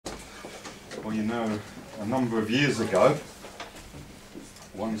Well, you know, a number of years ago,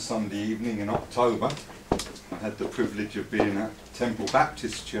 one Sunday evening in October, I had the privilege of being at Temple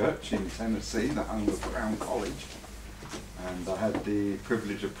Baptist Church in Tennessee, the home of Crown College, and I had the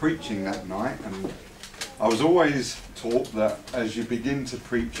privilege of preaching that night. And I was always taught that as you begin to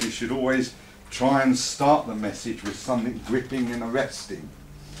preach, you should always try and start the message with something gripping and arresting.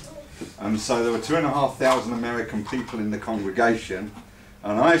 And so there were 2,500 American people in the congregation,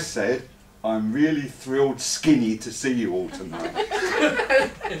 and I said, "I'm really thrilled skinny to see you all tonight."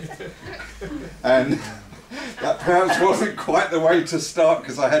 And that perhaps wasn't quite the way to start,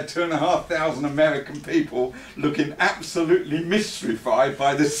 because I had 2,500 American people looking absolutely mystified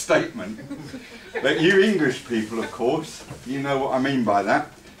by this statement. But you English people, of course, you know what I mean by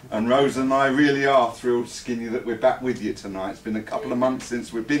that. And Rose and I really are thrilled skinny that we're back with you tonight. It's been a couple of months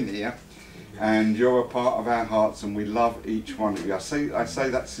since we've been here, and you're a part of our hearts, and we love each one of you. I say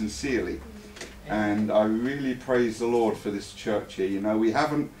that sincerely, and I really praise the Lord for this church here. You know, we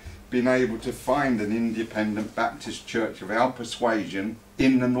haven't been able to find an independent Baptist church of our persuasion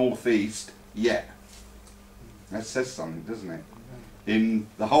in the Northeast yet. That says something, doesn't it? In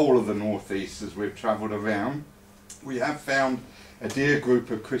the whole of the Northeast, as we've travelled around, we have found a dear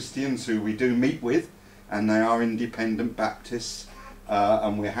group of Christians who we do meet with, and they are independent Baptists,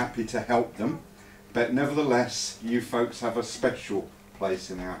 and we're happy to help them. But nevertheless, you folks have a special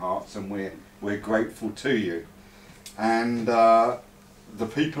place in our hearts, and we're grateful to you. And the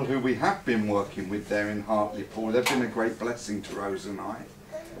people who we have been working with there in Hartlepool, they've been a great blessing to Rose and I.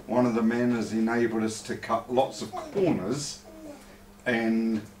 One of the men has enabled us to cut lots of corners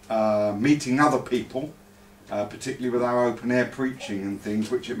in meeting other people, particularly with our open air preaching and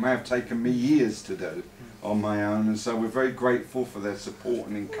things, which it may have taken me years to do on my own. And so we're very grateful for their support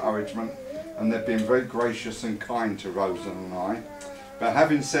and encouragement, and they've been very gracious and kind to Rosa and I. But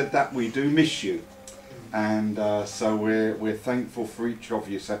having said that, we do miss you, and so we're thankful for each of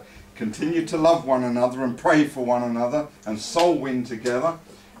you. So continue to love one another and pray for one another and soul win together,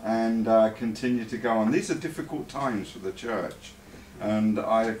 and continue to go on. These are difficult times for the church, and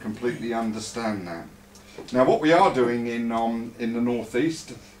I completely understand that. Now, what we are doing in the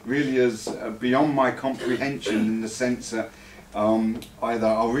Northeast really is beyond my comprehension, in the sense that either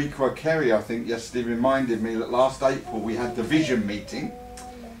Ulrika or Kerry, I think, yesterday reminded me that last April we had the vision meeting.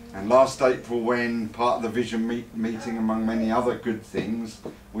 And last April, when part of the vision meeting, among many other good things,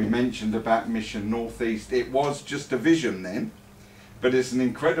 we mentioned about Mission Northeast. It was just a vision then, but it's an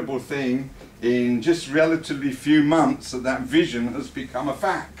incredible thing in just relatively few months that vision has become a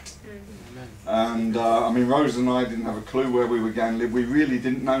fact. And I mean, Rose and I didn't have a clue where we were going to live. We really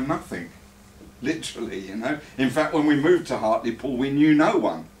didn't know nothing, literally, you know. In fact, when we moved to Hartlepool, we knew no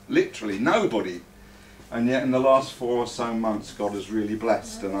one, literally nobody. And yet in the last 4 or so months, God has really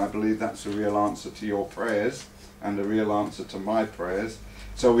blessed, and I believe that's a real answer to your prayers and a real answer to my prayers.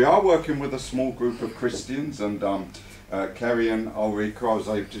 So we are working with a small group of Christians, and Kerry and Ulrika, I was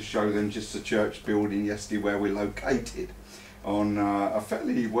able to show them just the church building yesterday where we're located on a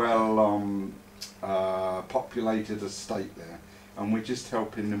fairly well populated estate there, and we're just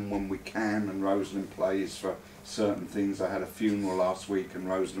helping them when we can. And Rosalind plays for certain things. I had a funeral last week and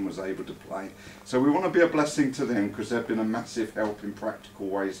Rosalind was able to play, so we want to be a blessing to them because they've been a massive help in practical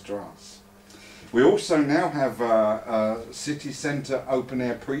ways to us. We also now have a city centre open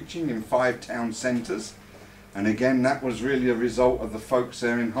air preaching in 5 town centres, and again that was really a result of the folks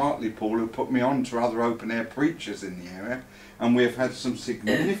there in Hartlepool who put me on to other open air preachers in the area. And we've had some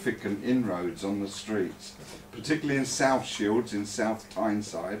significant inroads on the streets, particularly in South Shields, in South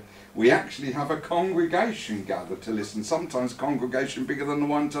Tyneside. We actually have a congregation gathered to listen, sometimes a congregation bigger than the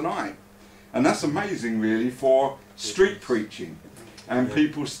one tonight. And that's amazing, really, for street preaching. And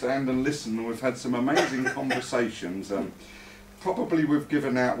people stand and listen, and we've had some amazing conversations. Probably we've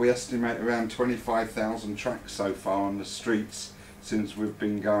given out, we estimate, around 25,000 tracts so far on the streets since we've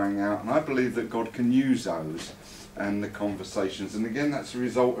been going out. And I believe that God can use those and the conversations, and again that's a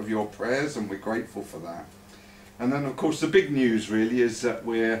result of your prayers, and we're grateful for that. And then of course the big news really is that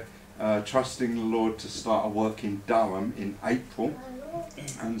we're trusting the Lord to start a work in Durham in April,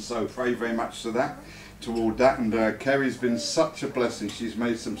 and so pray very much to that, toward that. And Kerry's been such a blessing. She's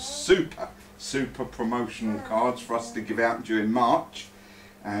made some super promotional cards for us to give out during March,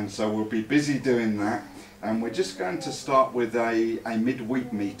 and so we'll be busy doing that. And we're just going to start with a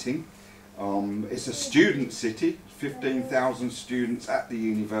midweek meeting. It's a student city, 15,000 students at the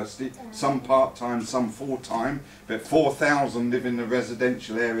university, some part-time, some full-time, but 4,000 live in the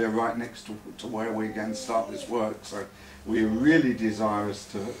residential area right next to where we're going to start this work. So we're really desirous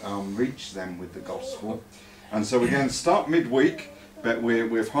to reach them with the gospel. And so we're going to start midweek, But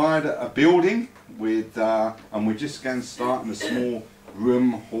we've hired a building with, and we're just going to start in a small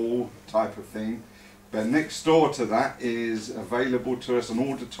room, hall type of thing. But next door to that is available to us an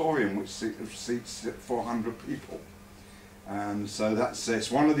auditorium which seats 400 people. And so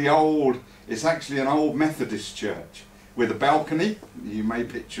it's one of the old, it's actually an old Methodist church with a balcony, you may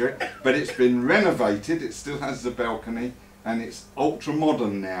picture it, but it's been renovated, it still has the balcony, and it's ultra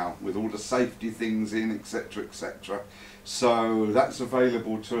modern now with all the safety things in, etc., etc. So that's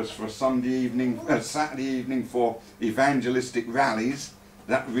available to us for a Sunday evening, Saturday evening for evangelistic rallies.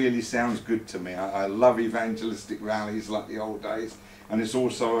 That really sounds good to me. I love evangelistic rallies like the old days. And it's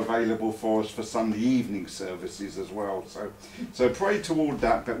also available for us for Sunday evening services as well. So pray toward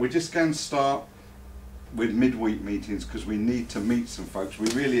that. But we're just going to start with midweek meetings because we need to meet some folks. We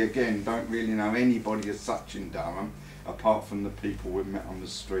really, again, don't really know anybody as such in Durham, apart from the people we've met on the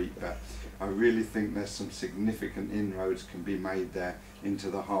street. But I really think there's some significant inroads can be made there into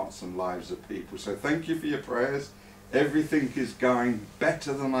the hearts and lives of people. So thank you for your prayers. Everything is going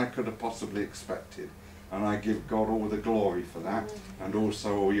better than I could have possibly expected. And I give God all the glory for that, and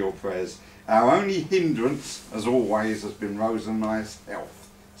also all your prayers. Our only hindrance, as always, has been Rose and I's health.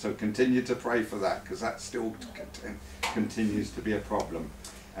 So continue to pray for that, because that still continues to be a problem.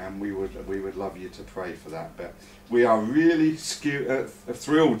 And we would love you to pray for that. But we are really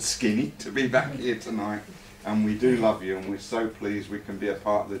thrilled, Skinny, to be back here tonight. And we do love you, and we're so pleased we can be a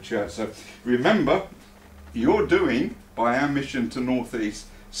part of the church. So remember, you're doing, by our mission to North East,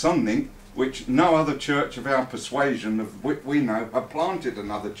 something which no other church of our persuasion, of which we know, have planted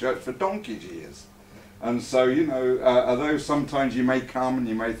another church for donkey's years. And so, you know, although sometimes you may come and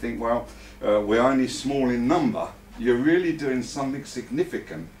you may think, well, we're only small in number, you're really doing something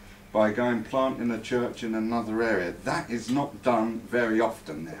significant by going planting a church in another area. That is not done very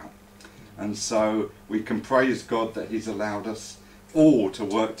often now. And so we can praise God that He's allowed us all to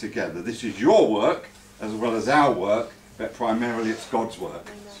work together. This is your work as well as our work, but primarily it's God's work.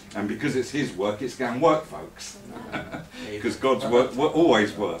 And because it's His work, it's going to work, folks. Because God's work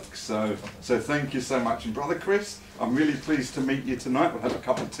always works. So thank you so much. And Brother Chris, I'm really pleased to meet you tonight. We'll have a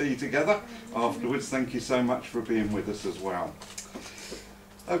cup of tea together afterwards. Thank you so much for being with us as well.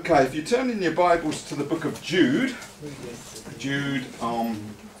 Okay, if you turn in your Bibles to the book of Jude,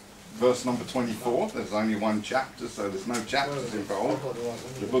 verse number 24. There's only one chapter, so there's no chapters involved.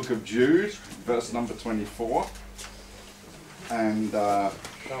 The book of Jude, verse number 24. And the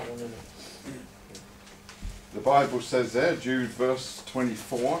Bible says there, Jude verse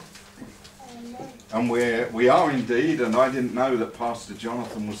 24, and we are indeed, and I didn't know that Pastor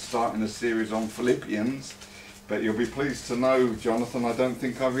Jonathan was starting a series on Philippians, but you'll be pleased to know, Jonathan, I don't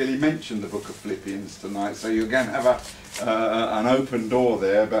think I really mentioned the book of Philippians tonight, so you're going to have an open door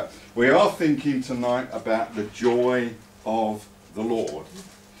there, but we are thinking tonight about the joy of the Lord.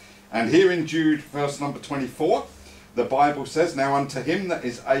 And here in Jude verse number 24, the Bible says, now unto Him that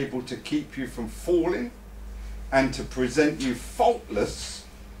is able to keep you from falling and to present you faultless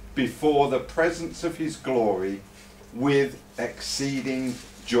before the presence of His glory with exceeding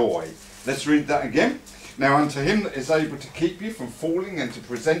joy. Let's read that again. Now unto Him that is able to keep you from falling and to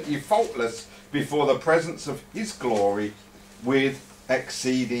present you faultless before the presence of His glory with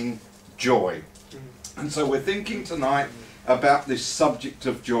exceeding joy. And so we're thinking tonight about this subject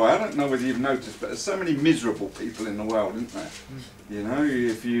of joy. I don't know whether you've noticed, but there's so many miserable people in the world, isn't there? You know,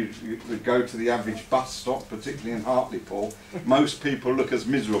 if you would go to the average bus stop, particularly in Hartlepool, most people look as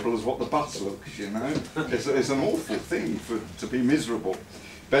miserable as what the bus looks, you know. It's an awful thing to be miserable.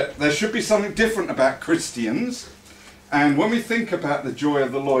 But there should be something different about Christians. And when we think about the joy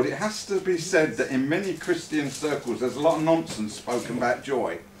of the Lord, it has to be said that in many Christian circles, there's a lot of nonsense spoken about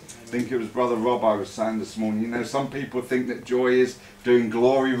joy. I think it was Brother Rob I was saying this morning, you know, some people think that joy is doing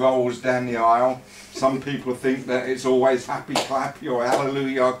glory rolls down the aisle. Some people think that it's always happy clappy or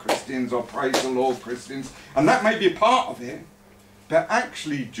hallelujah Christians or praise the Lord Christians. And that may be a part of it. But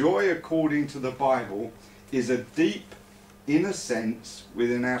actually joy, according to the Bible, is a deep inner sense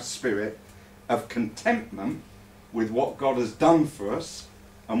within our spirit of contentment with what God has done for us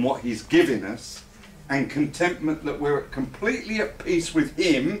and what He's given us, and contentment that we're completely at peace with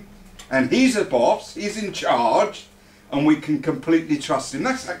Him, and He's a boss, He's in charge, and we can completely trust Him.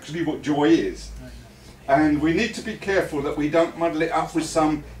 That's actually what joy is. And we need to be careful that we don't muddle it up with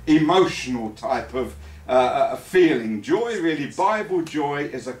some emotional type of feeling. Joy, really, Bible joy,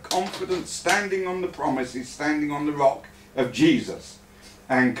 is a confidence standing on the promises, standing on the rock of Jesus.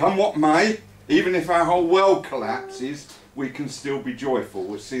 And come what may, even if our whole world collapses, we can still be joyful.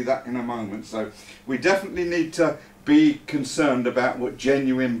 We'll see that in a moment. So we definitely need to be concerned about what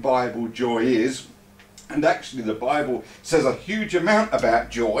genuine Bible joy is. And actually the Bible says a huge amount about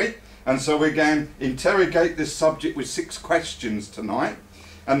joy. And so we're going to interrogate this subject with 6 questions tonight.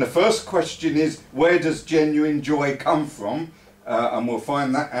 And the first question is, where does genuine joy come from? And we'll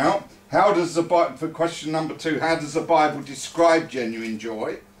find that out. How does the Bible, for question number 2, how does the Bible describe genuine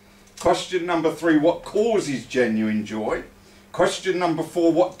joy? Question number 3, what causes genuine joy? Question number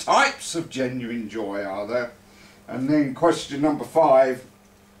 4, what types of genuine joy are there? And then question number 5,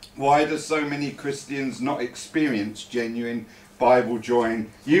 why do so many Christians not experience genuine Bible joy?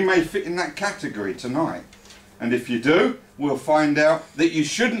 And you may fit in that category tonight. And if you do, we'll find out that you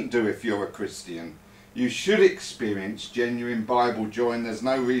shouldn't do if you're a Christian. You should experience genuine Bible joy, and there's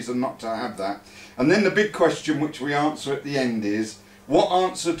no reason not to have that. And then the big question which we answer at the end is, what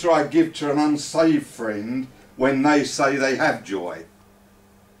answer do I give to an unsaved friend when they say they have joy?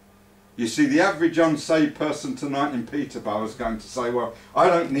 You see, the average unsaved person tonight in Peterborough is going to say, well, I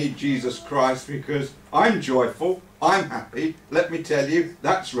don't need Jesus Christ because I'm joyful, I'm happy. Let me tell you,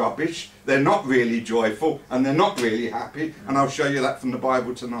 that's rubbish. They're not really joyful and they're not really happy. And I'll show you that from the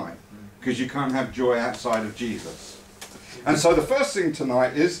Bible tonight, because you can't have joy outside of Jesus. And so the first thing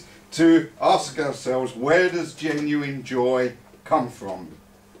tonight is to ask ourselves, where does genuine joy come from?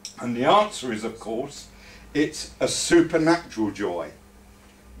 And the answer is, of course, it's a supernatural joy.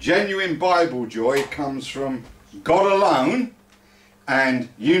 Genuine Bible joy comes from God alone, and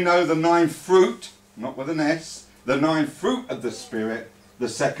you know the 9 fruit, not with an S, the 9 fruit of the Spirit. The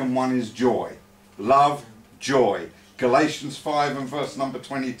second one is joy, love, joy. Galatians 5 and verse number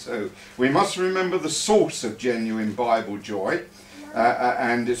 22. We must remember the source of genuine Bible joy,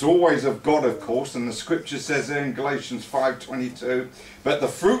 and it's always of God, of course, and the scripture says there in Galatians 5:22, but the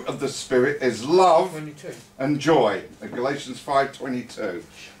fruit of the Spirit is love 22. And joy. Galatians 5:22.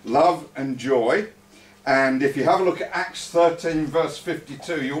 Love and joy. And if you have a look at Acts 13 verse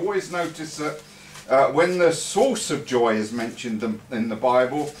 52, you always notice that when the source of joy is mentioned in the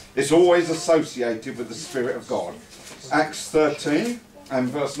Bible, it's always associated with the Spirit of God. Acts 13 and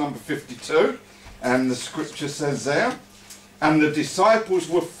verse number 52, and the scripture says there, and the disciples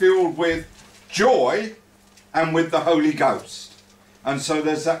were filled with joy and with the Holy Ghost. And so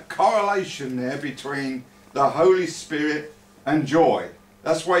there's that correlation there between the Holy Spirit and joy.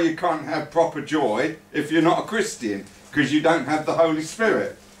 That's why you can't have proper joy if you're not a Christian, because you don't have the Holy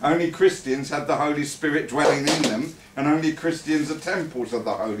Spirit. Only Christians have the Holy Spirit dwelling in them, and only Christians are temples of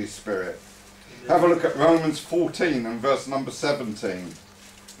the Holy Spirit. Have a look at Romans 14 and verse number 17.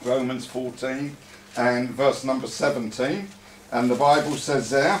 Romans 14 and verse number 17. And the Bible says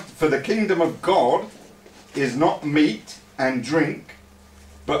there, for the kingdom of God is not meat and drink,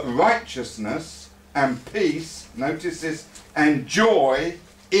 but righteousness and peace, notice this, and joy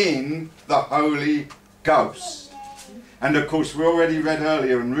in the Holy Ghost. And of course we already read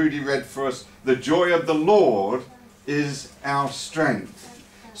earlier, and Rudy read for us, the joy of the Lord is our strength.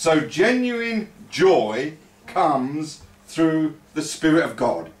 So genuine joy comes through the Spirit of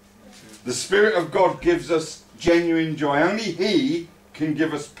God. The Spirit of God gives us genuine joy. Only He can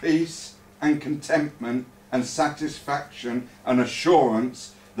give us peace and contentment and satisfaction and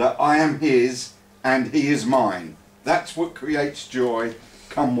assurance that I am His and He is mine. That's what creates joy,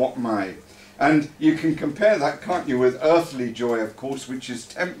 come what may. And you can compare that, can't you, with earthly joy, of course, which is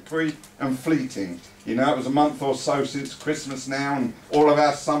temporary and fleeting. You know, it was a month or so since Christmas now, and all of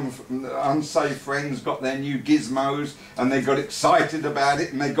our some unsaved friends got their new gizmos, and they got excited about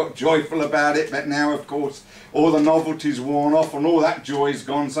it, and they got joyful about it. But now, of course, all the novelty's worn off, and all that joy's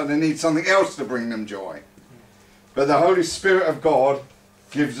gone, so they need something else to bring them joy. But the Holy Spirit of God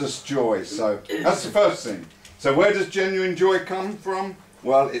gives us joy. So that's the first thing. So where does genuine joy come from?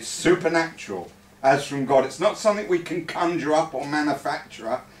 Well, it's supernatural, as from God. It's not something we can conjure up or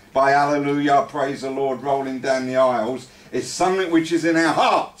manufacture by hallelujah, praise the Lord, rolling down the aisles. It's something which is in our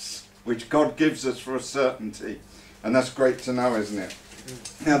hearts, which God gives us for a certainty. And that's great to know, isn't it?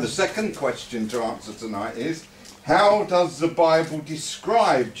 Now, the second question to answer tonight is, how does the Bible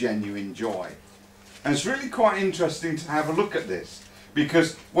describe genuine joy? And it's really quite interesting to have a look at this,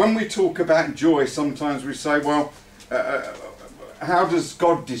 because when we talk about joy, sometimes we say, well, how does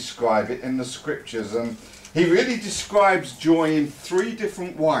God describe it in the scriptures? And He really describes joy in 3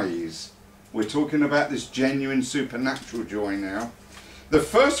 different ways. We're talking about this genuine supernatural joy now. The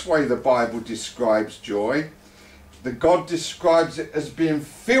first way the Bible describes joy, that God describes it as being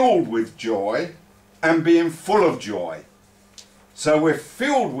filled with joy and being full of joy. So we're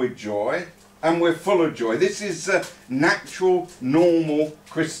filled with joy and we're full of joy. This is a natural, normal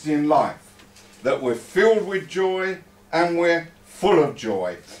Christian life, that we're filled with joy and we're full of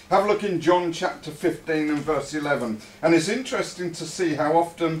joy. Have a look in John chapter 15 and verse 11. And it's interesting to see how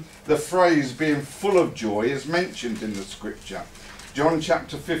often the phrase being full of joy is mentioned in the scripture. John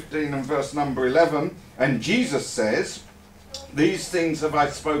chapter 15 and verse number 11. And Jesus says, "These things have I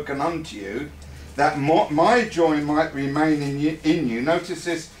spoken unto you, that my joy might remain in you." Notice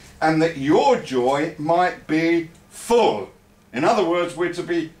this. "And that your joy might be full." In other words, we're to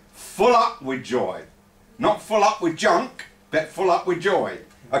be full up with joy. Not full up with junk, but full up with joy,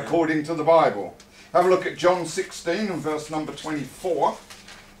 according to the Bible. Have a look at John 16 and verse number 24.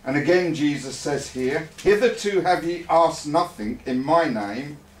 And again Jesus says here, "Hitherto have ye asked nothing in my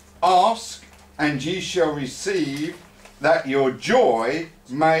name. Ask, and ye shall receive, that your joy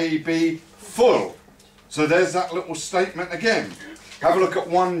may be full." So there's that little statement again. Have a look at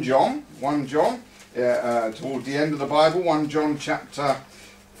 1 John. Toward the end of the Bible, 1 John chapter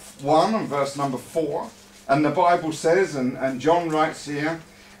 1 and verse number 4. And the Bible says, and John writes here,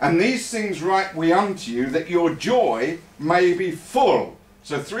 "And these things write we unto you, that your joy may be full."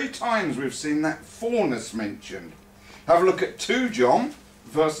 So 3 times we've seen that fullness mentioned. Have a look at 2 John,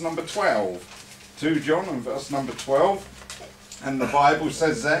 verse number 12. 2 John and verse number 12. And the Bible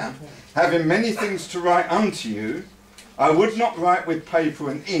says there, "Having many things to write unto you, I would not write with paper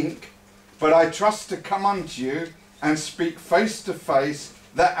and ink, but I trust to come unto you and speak face to face,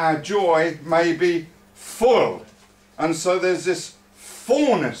 that our joy may be full." And so there's this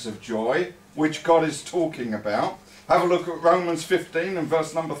fullness of joy which God is talking about. Have a look at Romans 15 and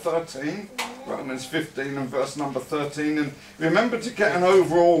verse number 13. Romans 15 and verse number 13. And remember, to get an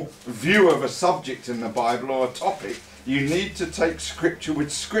overall view of a subject in the Bible or a topic, you need to take scripture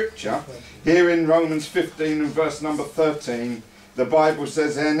with scripture. Here in Romans 15 and verse number 13, the Bible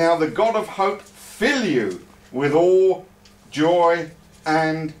says there, "Now the God of hope fill you with all joy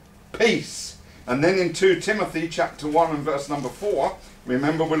and peace." And then in 2 Timothy chapter 1 and verse number 4,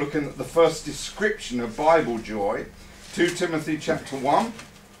 remember we're looking at the first description of Bible joy. 2 Timothy chapter 1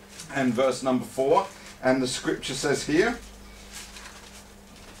 and verse number 4, and the scripture says here,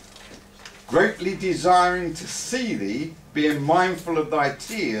 "Greatly desiring to see thee, being mindful of thy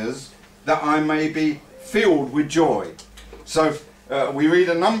tears, that I may be filled with joy." So we read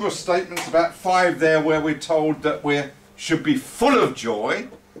a number of statements, about 5 there, where we're told that we should be full of joy,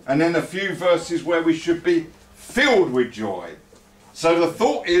 and then a few verses where we should be filled with joy. So the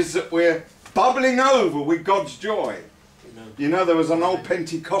thought is that we're bubbling over with God's joy. You know, there was an old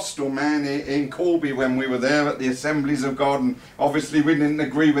Pentecostal man in Corby when we were there at the Assemblies of God, and obviously we didn't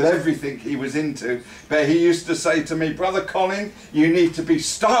agree with everything he was into, but he used to say to me, "Brother Colin, you need to be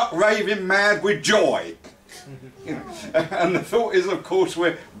stark raving mad with joy." You know, and the thought is, of course,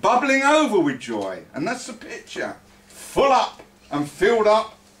 we're bubbling over with joy, and that's the picture. Full up and filled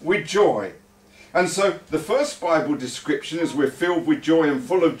up with joy. And so the first Bible description is we're filled with joy and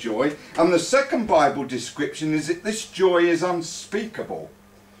full of joy. And the second Bible description is that this joy is unspeakable.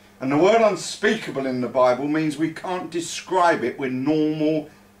 And the word unspeakable in the Bible means we can't describe it with normal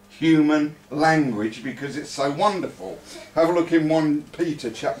human language because it's so wonderful. Have a look in 1 Peter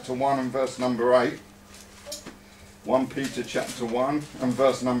chapter 1 and verse number 8. 1 Peter chapter 1 and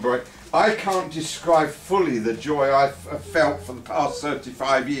verse number 8. "I can't describe fully the joy I've felt for the past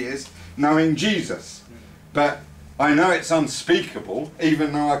 35 years knowing Jesus, but I know it's unspeakable,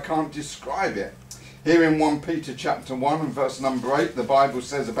 even though I can't describe it." Here in 1 Peter chapter 1 and verse number 8, the Bible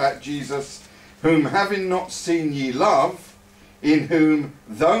says about Jesus, "Whom having not seen ye love, in whom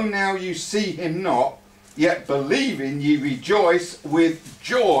though now you see him not, yet believing ye rejoice with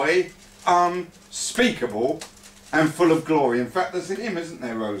joy unspeakable and full of glory." In fact, there's a hymn, isn't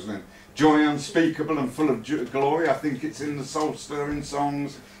there, Rosalind? Joy unspeakable and full of glory. I think it's in the soul-stirring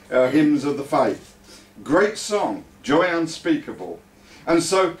songs, hymns of the faith. Great song, joy unspeakable. And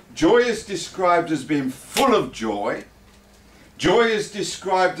so joy is described as being full of joy. Joy is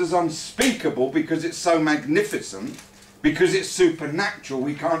described as unspeakable because it's so magnificent, because it's supernatural.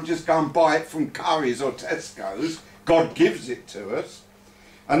 We can't just go and buy it from Curry's or Tesco's. God gives it to us.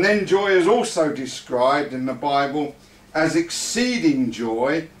 And then joy is also described in the Bible as exceeding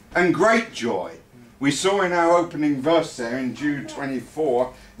joy and great joy. We saw in our opening verse there in Jude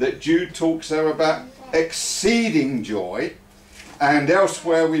 24 that Jude talks there about exceeding joy, and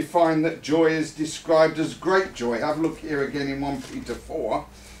elsewhere we find that joy is described as great joy. Have a look here again in 1 Peter 4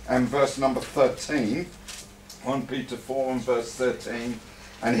 and verse number 13. 1 Peter 4 and verse 13.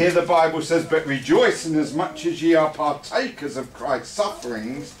 And here the Bible says, "But rejoice in as much as ye are partakers of Christ's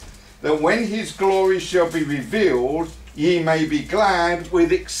sufferings, that when his glory shall be revealed, ye may be glad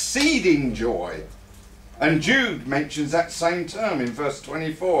with exceeding joy." And Jude mentions that same term in verse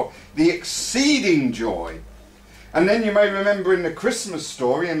 24, the exceeding joy. And then you may remember in the Christmas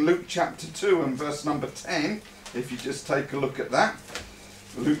story in Luke chapter 2 and verse number 10, if you just take a look at that,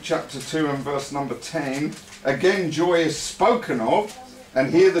 Luke chapter 2 and verse number 10, again joy is spoken of,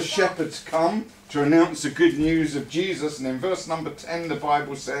 and here the shepherds come to announce the good news of Jesus. And in verse number 10 the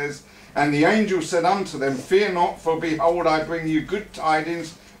Bible says, and the angel said unto them, fear not, for behold I bring you good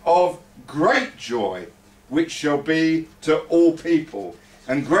tidings of great joy, which shall be to all people.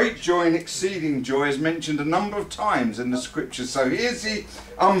 And great joy and exceeding joy is mentioned a number of times in the scriptures. So here's the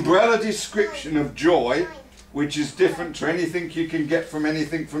umbrella description of joy, which is different to anything you can get from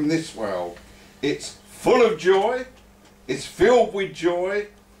anything from this world. It's full of joy, it's filled with joy,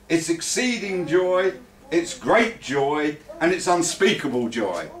 it's exceeding joy, it's great joy, and it's unspeakable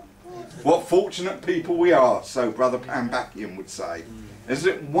joy. What fortunate people we are, so Brother Pambakian would say. Isn't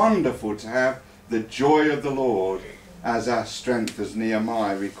it wonderful to have the joy of the Lord as our strength, as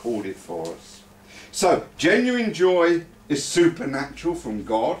Nehemiah recorded for us? So, genuine joy is supernatural from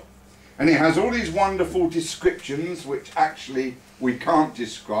God, and it has all these wonderful descriptions which actually we can't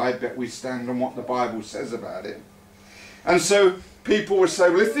describe, but we stand on what the Bible says about it. And so people will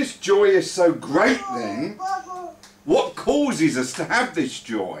say, well, if this joy is so great then, what causes us to have this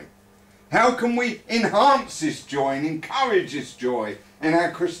joy? How can we enhance this joy and encourage this joy in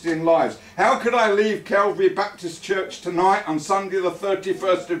our Christian lives? How could I leave Calvary Baptist Church tonight on Sunday the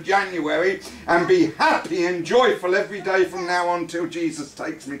 31st of January and be happy and joyful every day from now on till Jesus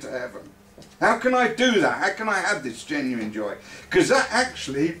takes me to heaven? How can I do that? How can I have this genuine joy? Because that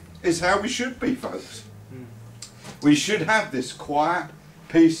actually is how we should be, folks. We should have this quiet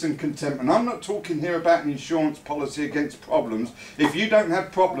peace and contentment. I'm not talking here about an insurance policy against problems. If you don't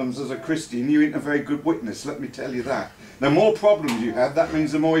have problems as a Christian, you ain't a very good witness, let me tell you that. The more problems you have, that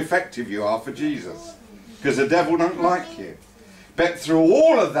means the more effective you are for Jesus, because the devil don't like you. But through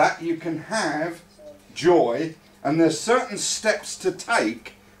all of that you can have joy, and there's certain steps to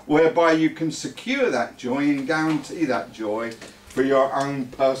take whereby you can secure that joy and guarantee that joy for your own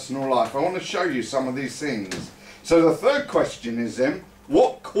personal life. I want to show you some of these things. So the third question is then,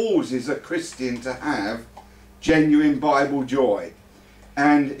 what causes a Christian to have genuine Bible joy?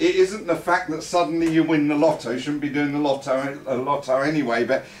 And it isn't the fact that suddenly you win the lotto. You shouldn't be doing the lotto anyway,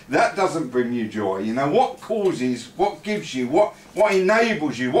 but that doesn't bring you joy. You know, what causes, what gives you, what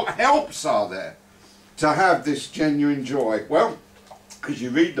enables you, what helps are there to have this genuine joy? Well, as you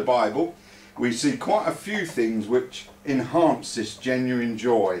read the Bible, we see quite a few things which enhance this genuine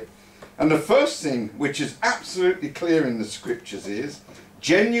joy. And the first thing, which is absolutely clear in the scriptures, is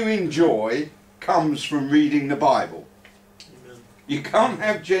genuine joy comes from reading the Bible. Amen. You can't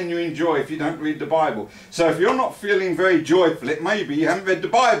have genuine joy if you don't read the Bible. So if you're not feeling very joyful, it may be you haven't read the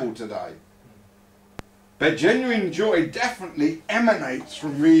Bible today. But genuine joy definitely emanates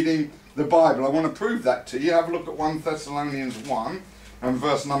from reading the Bible. I want to prove that to you. Have a look at 1 Thessalonians 1 and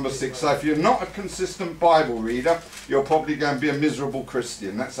verse number 6. So if you're not a consistent Bible reader, you're probably going to be a miserable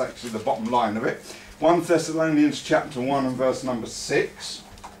Christian. That's actually the bottom line of it. 1 Thessalonians chapter 1 and verse number 6.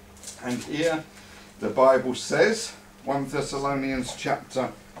 And here the Bible says, 1 Thessalonians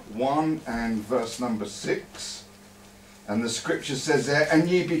chapter 1 and verse number 6. And the scripture says there, and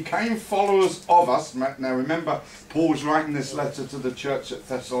ye became followers of us. Now remember, Paul's writing this letter to the church at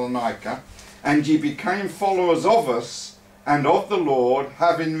Thessalonica. And ye became followers of us and of the Lord,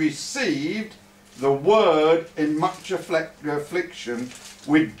 having received the word in much affliction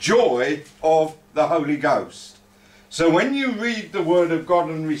with joy of the Holy Ghost. So when you read the word of God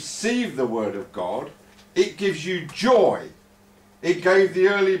and receive the word of God, it gives you joy. It gave the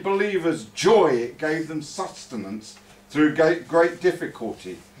early believers joy. It gave them sustenance through great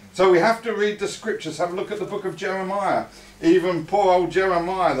difficulty. So we have to read the scriptures. Have a look at the book of Jeremiah. Even poor old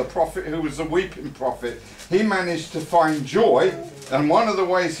Jeremiah, the prophet who was a weeping prophet, he managed to find joy, and one of the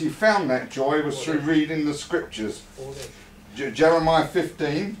ways he found that joy was through reading the scriptures. Jeremiah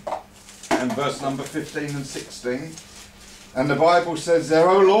 15 and verse number 15 and 16. And the Bible says there,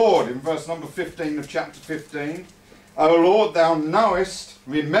 O Lord, in verse number 15 of chapter 15, O Lord, thou knowest,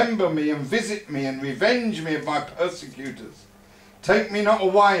 remember me and visit me and revenge me of my persecutors. Take me not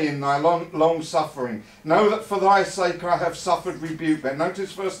away in thy long suffering. Know that for thy sake I have suffered rebuke. But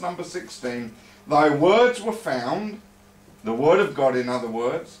notice verse number 16. Thy words were found, the word of God in other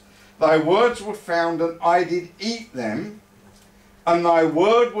words. Thy words were found, and I did eat them. And thy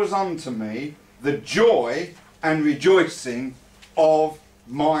word was unto me the joy and rejoicing of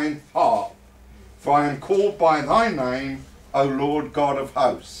mine heart. For I am called by thy name, O Lord God of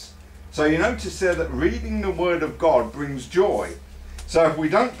hosts. So you notice there that reading the word of God brings joy. So if we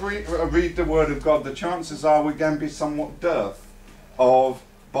don't read the word of God, the chances are we're going to be somewhat dearth of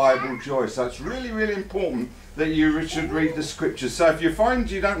Bible joy. So it's really, really important that you should read the scriptures. So if you find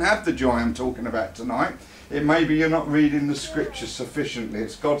you don't have the joy I'm talking about tonight, it may be you're not reading the scriptures sufficiently.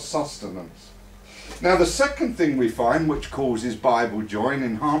 It's God's sustenance. Now the second thing we find which causes Bible joy and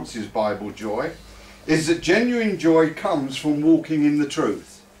enhances Bible joy is that genuine joy comes from walking in the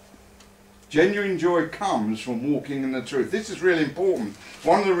truth. Genuine joy comes from walking in the truth. This is really important.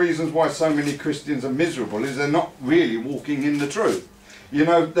 One of the reasons why so many Christians are miserable is they're not really walking in the truth. You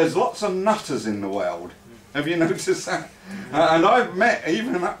know, there's lots of nutters in the world. Have you noticed that? And I've met,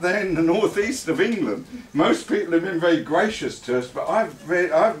 even up there in the northeast of England, most people have been very gracious to us, but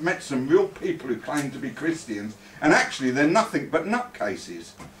I've met some real people who claim to be Christians, and actually they're nothing but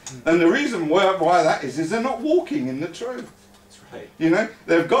nutcases. And the reason why that is they're not walking in the truth. That's right. You know,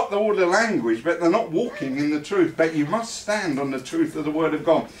 they've got all the language, but they're not walking in the truth. But you must stand on the truth of the Word of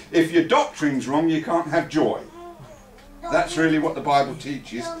God. If your doctrine's wrong, you can't have joy. That's really what the Bible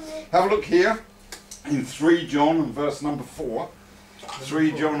teaches. Have a look here. In 3 John and verse number 4.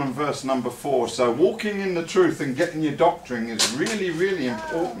 3 John and verse number 4. So walking in the truth and getting your doctrine is really, really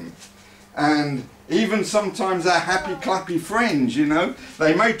important. And even sometimes our happy clappy friends, you know,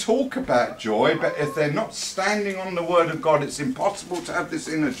 they may talk about joy, but if they're not standing on the Word of God, it's impossible to have this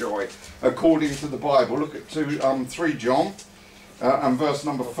inner joy according to the Bible. Look at 3 John and verse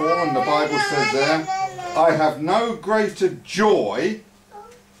number 4, and the Bible says there, I have no greater joy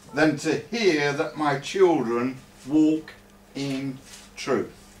than to hear that my children walk in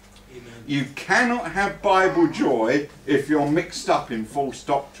truth. Amen. You cannot have Bible joy if you're mixed up in false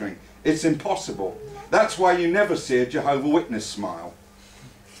doctrine. It's impossible. That's why you never see a Jehovah's Witness smile.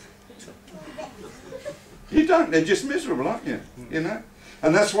 You don't, they're just miserable, aren't you? You know?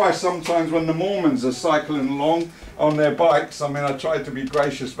 And that's why sometimes when the Mormons are cycling along on their bikes, I mean, I try to be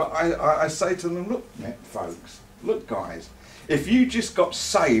gracious, but I say to them, look, folks, look, guys, if you just got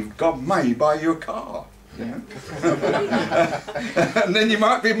saved, God may buy you a car, you know? And then you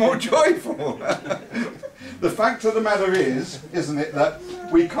might be more joyful. The fact of the matter is, isn't it, that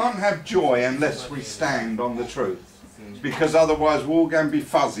we can't have joy unless we stand on the truth. Because otherwise we're all going to be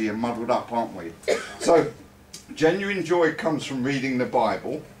fuzzy and muddled up, aren't we? So, genuine joy comes from reading the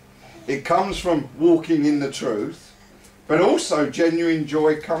Bible. It comes from walking in the truth. But also genuine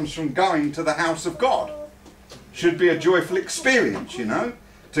joy comes from going to the house of God. Should be a joyful experience, you know,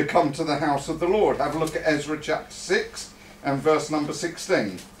 to come to the house of the Lord. Have a look at Ezra chapter 6 and verse number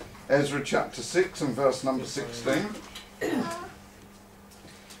 16. Ezra chapter 6 and verse number 16.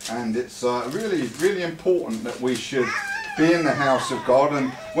 And it's really, really important that we should be in the house of God.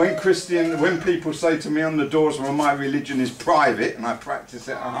 And when people say to me on the doors, well, my religion is private and I practice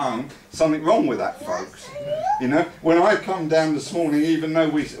it at home, something wrong with that, folks. You know, when I come down this morning, even though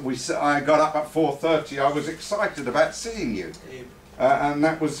I got up at 4:30, I was excited about seeing you. And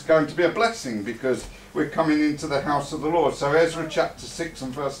that was going to be a blessing because we're coming into the house of the Lord. So Ezra chapter 6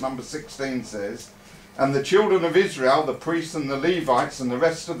 and verse number 16 says, and the children of Israel, the priests and the Levites and the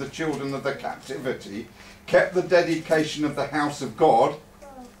rest of the children of the captivity, kept the dedication of the house of God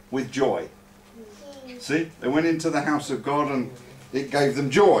with joy. See, they went into the house of God and it gave them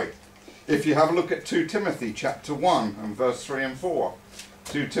joy. If you have a look at 2 Timothy chapter 1 and verse 3 and 4.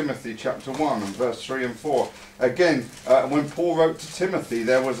 2 Timothy chapter 1 and verse 3 and 4. Again, when Paul wrote to Timothy,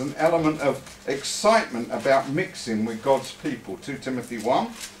 there was an element of excitement about mixing with God's people. 2 Timothy 1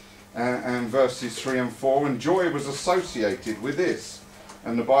 and verses 3 and 4. And joy was associated with this.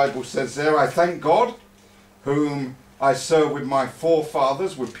 And the Bible says there, I thank God, whom I serve with my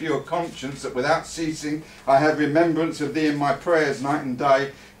forefathers with pure conscience, that without ceasing I have remembrance of thee in my prayers night and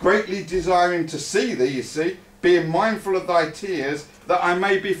day, greatly desiring to see thee, you see, being mindful of thy tears, that I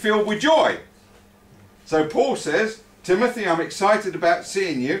may be filled with joy. So Paul says, Timothy, I'm excited about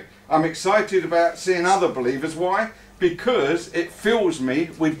seeing you. I'm excited about seeing other believers. Why? Because it fills me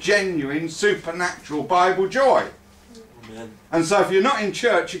with genuine, supernatural Bible joy. Amen. And so if you're not in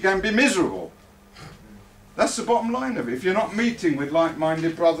church, you're going to be miserable. That's the bottom line of it, if you're not meeting with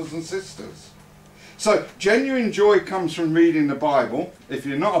like-minded brothers and sisters. So, genuine joy comes from reading the Bible. If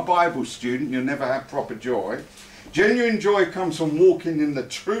you're not a Bible student, you'll never have proper joy. Genuine joy comes from walking in the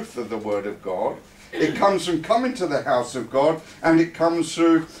truth of the Word of God. It comes from coming to the house of God, and it comes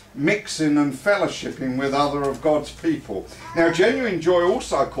through mixing and fellowshipping with other of God's people. Now, genuine joy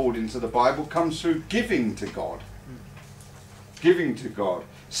also, according to the Bible, comes through giving to God. Giving to God.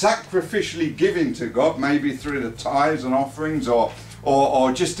 Sacrificially giving to God, maybe through the tithes and offerings or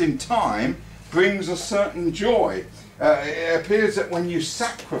just in time, brings a certain joy. It appears that when you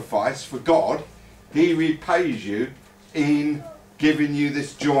sacrifice for God, He repays you in giving you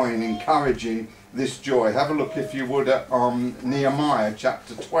this joy and encouraging this joy. Have a look, if you would, at Nehemiah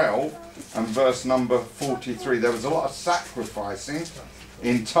chapter 12 and verse number 43. There was a lot of sacrificing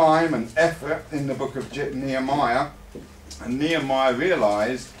in time and effort in the book of Nehemiah, and Nehemiah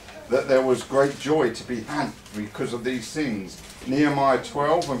realized that there was great joy to be had because of these things. Nehemiah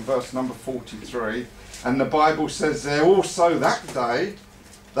 12 and verse number 43, and the Bible says there, also that day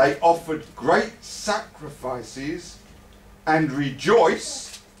they offered great sacrifices and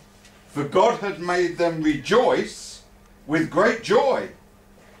rejoiced, for God had made them rejoice with great joy.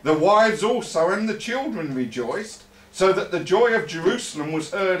 The wives also and the children rejoiced, so that the joy of Jerusalem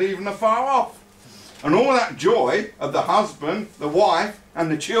was heard even afar off. And all that joy of the husband, the wife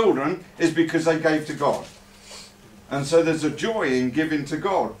and the children is because they gave to God. And so there's a joy in giving to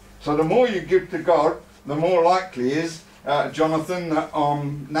God. So the more you give to God, the more likely is, Jonathan, that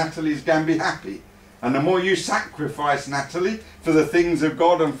Natalie's going to be happy. And the more you sacrifice, Natalie, for the things of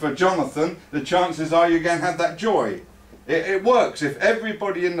God and for Jonathan, the chances are you're going to have that joy. It works. If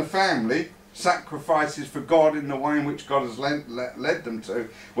everybody in the family sacrifices for God in the way in which God has led them to,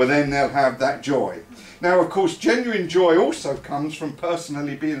 well, then they'll have that joy. Now, of course, genuine joy also comes from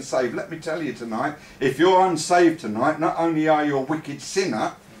personally being saved. Let me tell you tonight, if you're unsaved tonight, not only are you a wicked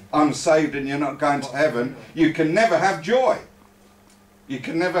sinner, unsaved, and you're not going to heaven, you can never have joy. You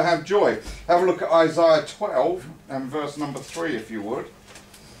can never have joy. Have a look at Isaiah 12 and verse number 3, if you would.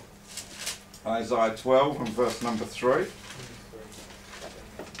 Isaiah 12 and verse number 3.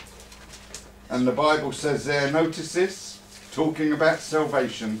 And the Bible says there, notice this, talking about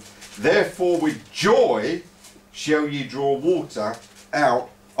salvation, therefore with joy shall ye draw water out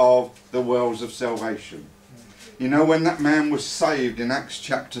of the wells of salvation. You know, when that man was saved in Acts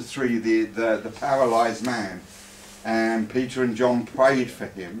chapter 3, the paralysed man, and Peter and John prayed for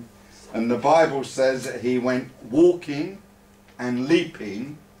him, and the Bible says that he went walking and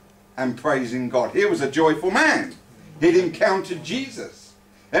leaping and praising God. He was a joyful man. He'd encountered Jesus.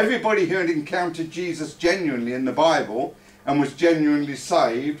 Everybody who had encountered Jesus genuinely in the Bible and was genuinely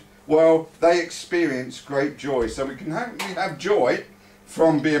saved, well, they experienced great joy. So we can have joy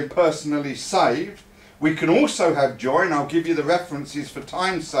from being personally saved. We can also have joy, and I'll give you the references for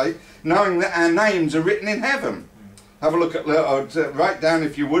time's sake, knowing that our names are written in heaven. Have a look at, write down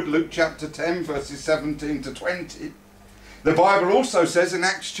if you would, Luke chapter 10 verses 17 to 20. The Bible also says in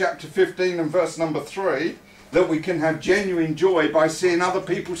Acts chapter 15 and verse number 3 that we can have genuine joy by seeing other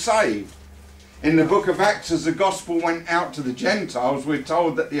people saved. In the book of Acts, as the gospel went out to the Gentiles, we're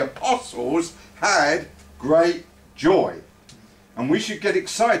told that the apostles had great joy. And we should get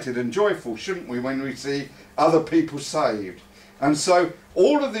excited and joyful, shouldn't we, when we see other people saved. And so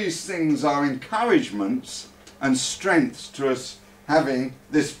all of these things are encouragements and strengths to us having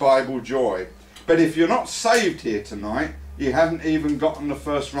this Bible joy. But if you're not saved here tonight, you haven't even gotten the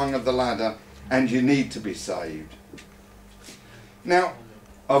first rung of the ladder, and you need to be saved. Now,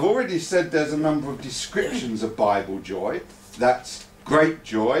 I've already said there's a number of descriptions of Bible joy. That's great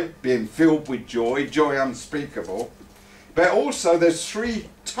joy, being filled with joy, joy unspeakable. But also there's 3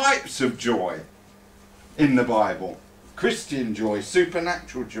 types of joy in the Bible. Christian joy,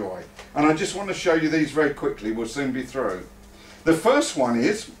 supernatural joy. And I just want to show you these very quickly. We'll soon be through. The first one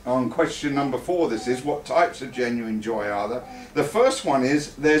is, on question number 4 this is, what types of genuine joy are there? The first one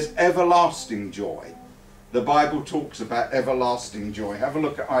is, there's everlasting joy. The Bible talks about everlasting joy. Have a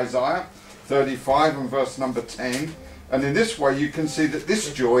look at Isaiah 35 and verse number 10. And in this way you can see that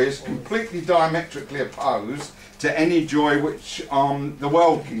this joy is completely diametrically opposed to any joy which the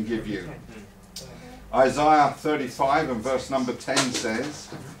world can give you. Isaiah 35 and verse number 10 says,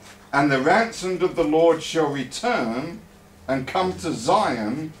 and the ransomed of the Lord shall return and come to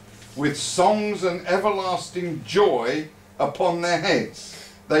Zion with songs and everlasting joy upon their heads.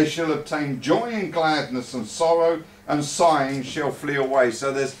 They shall obtain joy and gladness, and sorrow and sighing shall flee away.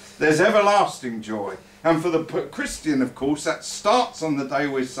 So there's everlasting joy. And for the Christian, of course, that starts on the day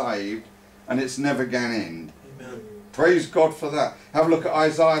we're saved, and it's never going to end. Amen. Praise God for that. Have a look at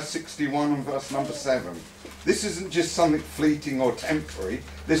Isaiah 61 and verse number 7. This isn't just something fleeting or temporary.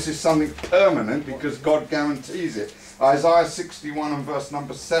 This is something permanent, because God guarantees it. Isaiah 61 and verse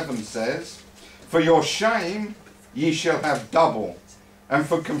number 7 says, for your shame ye shall have double, and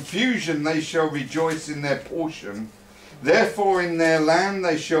for confusion they shall rejoice in their portion. Therefore in their land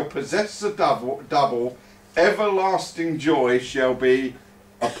they shall possess the double, everlasting joy shall be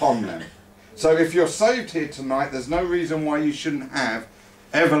upon them. So if you're saved here tonight, there's no reason why you shouldn't have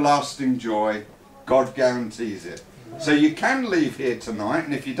everlasting joy. God guarantees it. So you can leave here tonight,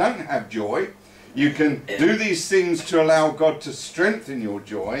 and if you don't have joy, You can do these things to allow God to strengthen your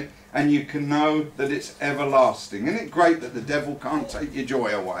joy, and you can know that it's everlasting. Isn't it great that the devil can't take your joy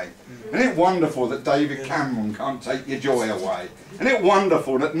away? Isn't it wonderful that David Cameron can't take your joy away? Isn't it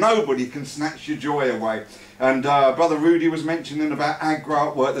wonderful that nobody can snatch your joy away? And Brother Rudy was mentioning about aggro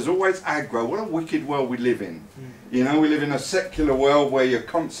at work. There's always aggro. What a wicked world we live in. You know, we live in a secular world where you're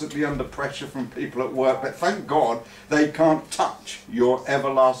constantly under pressure from people at work. But thank God they can't touch your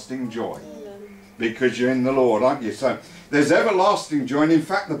everlasting joy, because you're in the Lord, aren't you? So there's everlasting joy. And in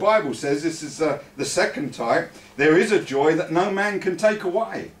fact, the Bible says, this is the second type, there is a joy that no man can take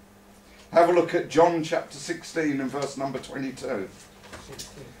away. Have a look at John chapter 16 and verse number 22.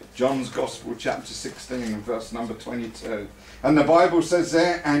 John's Gospel chapter 16 and verse number 22. And the Bible says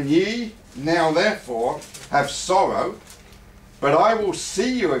there, and ye now therefore have sorrow, but I will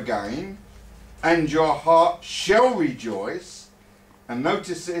see you again, and your heart shall rejoice. And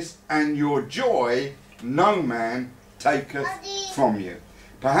notice this, and your joy no man taketh from you.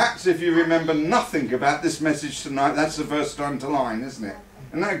 Perhaps if you remember nothing about this message tonight, that's the verse to underline, isn't it?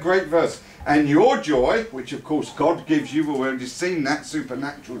 Isn't that a great verse? And your joy, which of course God gives you, we've already seen that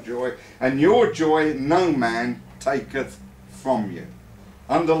supernatural joy, and your joy no man taketh from you.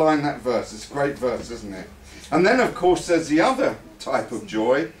 Underline that verse. It's a great verse, isn't it? And then of course there's the other type of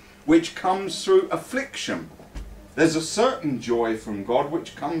joy, which comes through affliction. There's a certain joy from God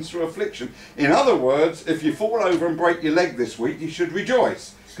which comes through affliction. In other words, if you fall over and break your leg this week, you should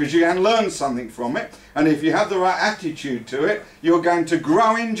rejoice, because you can learn something from it. And if you have the right attitude to it, you're going to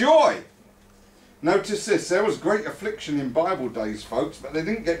grow in joy. Notice this, there was great affliction in Bible days, folks, but they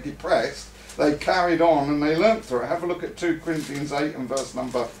didn't get depressed. They carried on and they learnt through it. Have a look at 2 Corinthians 8 and verse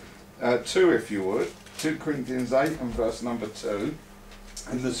number 2, if you would. 2 Corinthians 8 and verse number 2.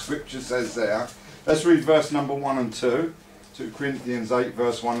 And the scripture says there, let's read verse number 1 and 2. 2 Corinthians 8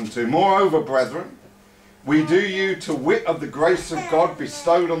 verse 1 and 2. Moreover, brethren, we do you to wit of the grace of God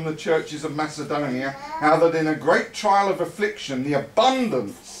bestowed on the churches of Macedonia, how that in a great trial of affliction, the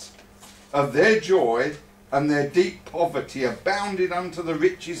abundance of their joy and their deep poverty abounded unto the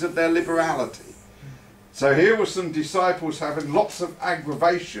riches of their liberality. So here were some disciples having lots of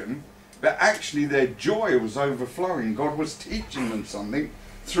aggravation, but actually their joy was overflowing. God was teaching them something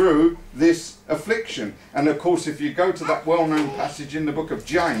through this affliction. And of course, if you go to that well-known passage in the book of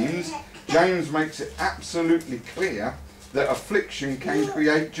James, James makes it absolutely clear that affliction can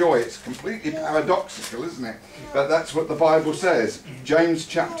create joy. It's completely paradoxical, isn't it? But that's what the Bible says. James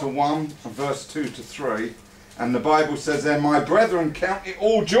chapter 1 verse 2 to 3. And the Bible says there, my brethren, count it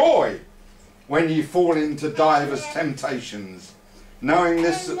all joy when ye fall into divers temptations, knowing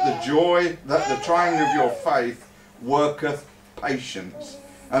this, that the joy, that the trying of your faith worketh patience.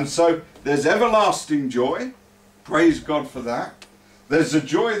 And so there's everlasting joy. Praise God for that. There's a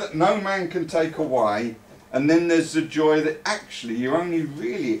joy that no man can take away. And then there's the joy that actually you only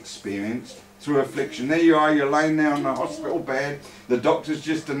really experience through affliction. There you are, you're laying there on the hospital bed. The doctor's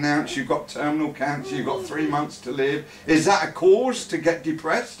just announced you've got terminal cancer, you've got 3 months to live. Is that a cause to get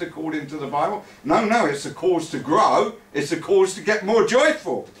depressed according to the Bible? No, no, it's a cause to grow. It's a cause to get more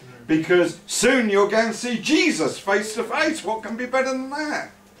joyful. Because soon you're going to see Jesus face to face. What can be better than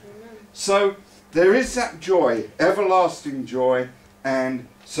that? So there is that joy, everlasting joy. And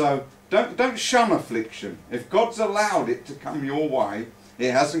so don't shun affliction. If God's allowed it to come your way,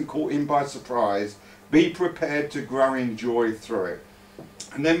 it hasn't caught him by surprise. Be prepared to grow in joy through it.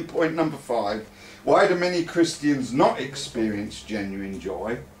 And then point number 5. Why do many Christians not experience genuine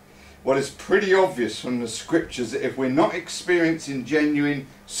joy? Well, it's pretty obvious from the scriptures that if we're not experiencing genuine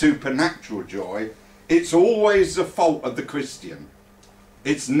supernatural joy, it's always the fault of the Christian.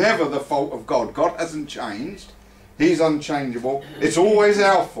 It's never the fault of God. God hasn't changed. He's unchangeable. It's always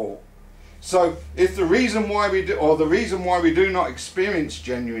our fault. So if the reason why we do not experience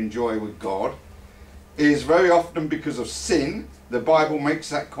genuine joy with God is very often because of sin, the Bible makes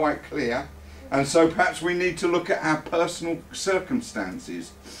that quite clear. And so perhaps we need to look at our personal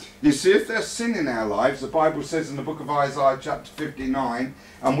circumstances. You see, if there's sin in our lives, the Bible says in the book of Isaiah chapter 59,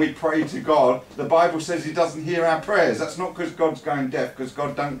 and we pray to God, the Bible says he doesn't hear our prayers. That's not because God's going deaf, because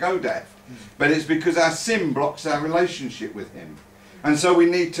God don't go deaf. But it's because our sin blocks our relationship with him. And so we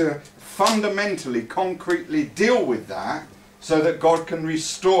need to fundamentally, concretely deal with that so that God can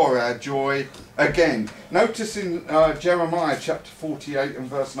restore our joy again. Notice in Jeremiah chapter 48 and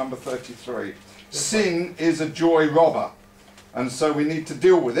verse number 33. Sin is a joy robber. And so we need to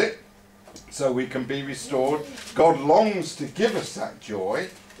deal with it so we can be restored. God longs to give us that joy.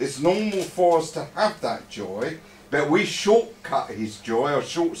 It's normal for us to have that joy, but we shortcut his joy or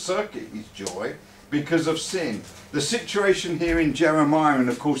short circuit his joy because of sin. The situation here in Jeremiah and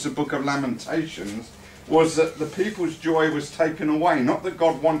of course the book of Lamentations was that the people's joy was taken away. Not that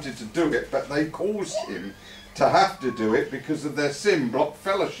God wanted to do it, but they caused him to have to do it because of their sin, blocked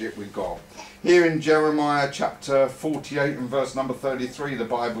fellowship with God. Here in Jeremiah chapter 48 and verse number 33, the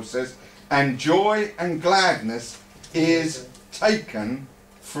Bible says, "And joy and gladness is taken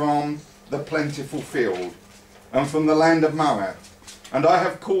from the plentiful field, and from the land of Moab. And I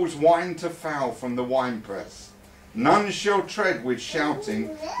have caused wine to fail from the winepress. None shall tread with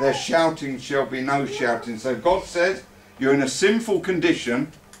shouting, their shouting shall be no shouting." So God says, you're in a sinful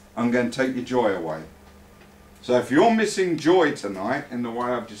condition, I'm going to take your joy away. So if you're missing joy tonight, in the way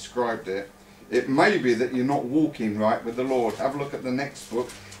I've described it, it may be that you're not walking right with the Lord. Have a look at the next book,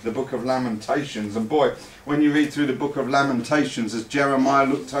 the book of Lamentations. And boy, when you read through the book of Lamentations, as Jeremiah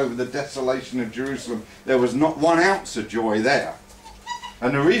looked over the desolation of Jerusalem, there was not 1 ounce of joy there.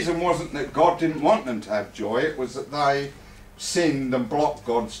 And the reason wasn't that God didn't want them to have joy, it was that they sinned and blocked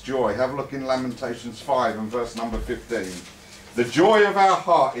God's joy. Have a look in Lamentations 5 and verse number 15. "The joy of our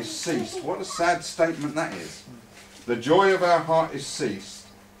heart is ceased." What a sad statement that is. "The joy of our heart is ceased.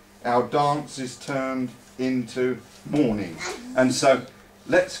 Our dance is turned into mourning." And so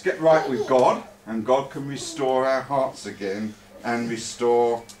let's get right with God, and God can restore our hearts again and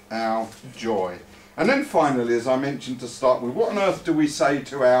restore our joy. And then finally, as I mentioned to start with, what on earth do we say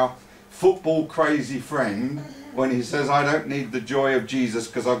to our football crazy friend when he says, "I don't need the joy of Jesus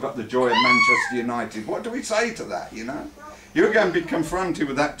because I've got the joy of Manchester United"? What do we say to that, you know? You're going to be confronted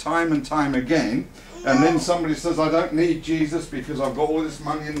with that time and time again. And then somebody says, "I don't need Jesus because I've got all this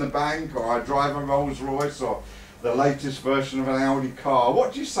money in the bank, or I drive a Rolls Royce, or the latest version of an Audi car."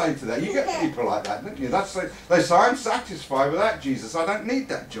 What do you say to that? You get people like that, don't you? They say, "I'm satisfied without Jesus. I don't need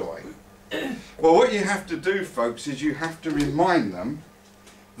that joy." Well, what you have to do, folks, is you have to remind them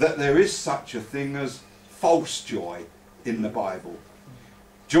that there is such a thing as false joy in the Bible.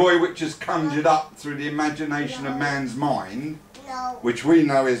 Joy which is conjured up through the imagination of man's mind, which we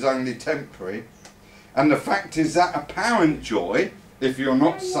know is only temporary. And the fact is that apparent joy, if you're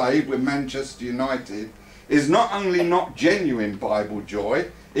not saved with Manchester United, is not only not genuine Bible joy,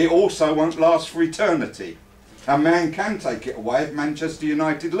 it also won't last for eternity. A man can take it away if Manchester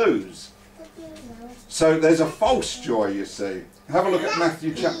United lose. So there's a false joy, you see. Have a look at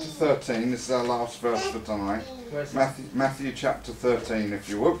Matthew chapter 13. This is our last verse for tonight. Matthew chapter 13, if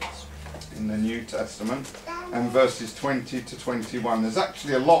you would, in the New Testament, and verses 20 to 21. There's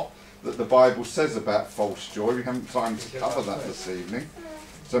actually a lot that the Bible says about false joy. We haven't time to cover that this evening.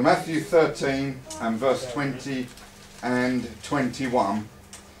 So Matthew 13 and verse 20 and 21.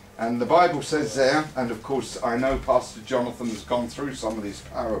 And the Bible says there, and of course I know Pastor Jonathan has gone through some of these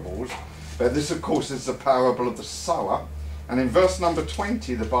parables, but this of course is the parable of the sower. And in verse number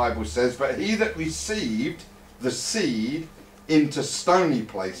 20 the Bible says, "But he that received the seed into stony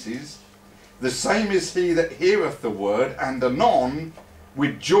places, the same is he that heareth the word, and anon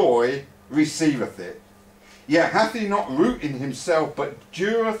with joy receiveth it. Yet hath he not root in himself, but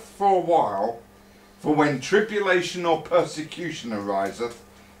dureth for a while. For when tribulation or persecution ariseth,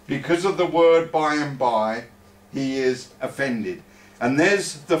 because of the word by and by, he is offended." And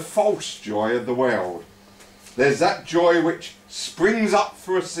there's the false joy of the world. There's that joy which springs up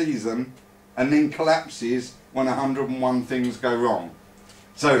for a season and then collapses when 101 things go wrong.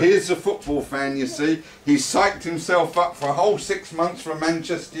 So here's the football fan, you see. He's psyched himself up for a whole 6 months for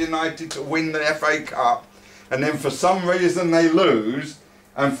Manchester United to win the FA Cup. And then for some reason they lose.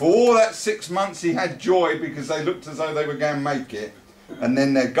 And for all that 6 months he had joy because they looked as though they were going to make it. And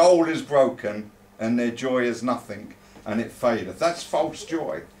then their goal is broken and their joy is nothing. And it fadeth. That's false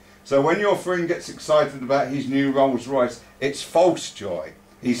joy. So when your friend gets excited about his new Rolls Royce, it's false joy.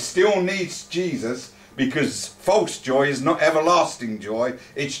 He still needs Jesus, because false joy is not everlasting joy.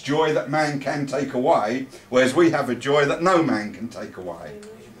 It's joy that man can take away, whereas we have a joy that no man can take away.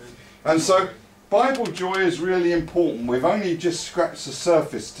 And so Bible joy is really important. We've only just scratched the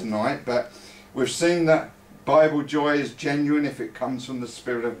surface tonight, but we've seen that Bible joy is genuine if it comes from the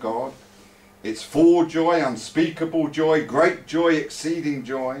Spirit of God. It's full joy, unspeakable joy, great joy, exceeding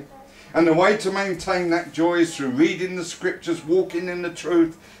joy. And the way to maintain that joy is through reading the scriptures, walking in the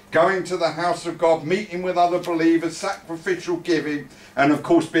truth, going to the house of God, meeting with other believers, sacrificial giving, and of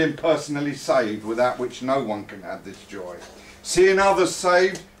course being personally saved, without which no one can have this joy. Seeing others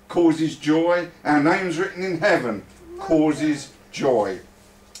saved causes joy. Our names written in heaven causes joy.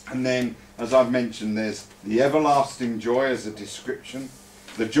 And then, as I've mentioned, there's the everlasting joy as a description,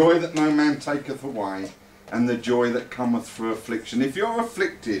 the joy that no man taketh away, and the joy that cometh through affliction. If you're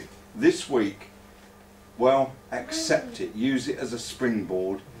afflicted this week, well, accept it. Use it as a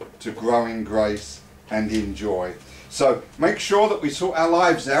springboard to grow in grace and in joy. So make sure that we sort our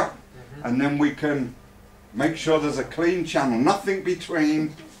lives out, and then we can make sure there's a clean channel. Nothing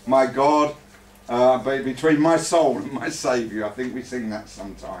between my God, between my soul and my Saviour. I think we sing that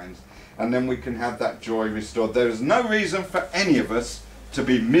sometimes. And then we can have that joy restored. There is no reason for any of us to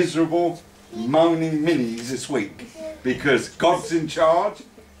be miserable, moaning minis this week, because God's in charge.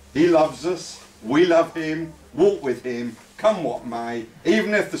 He loves us. We love Him. Walk with Him, come what may.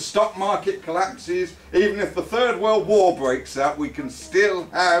 Even if the stock market collapses, even if the Third World War breaks out, we can still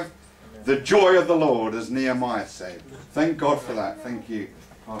have the joy of the Lord, as Nehemiah said. Thank God for that. Thank you,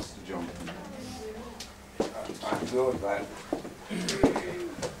 Pastor John. I feel that.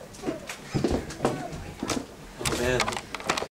 Amen.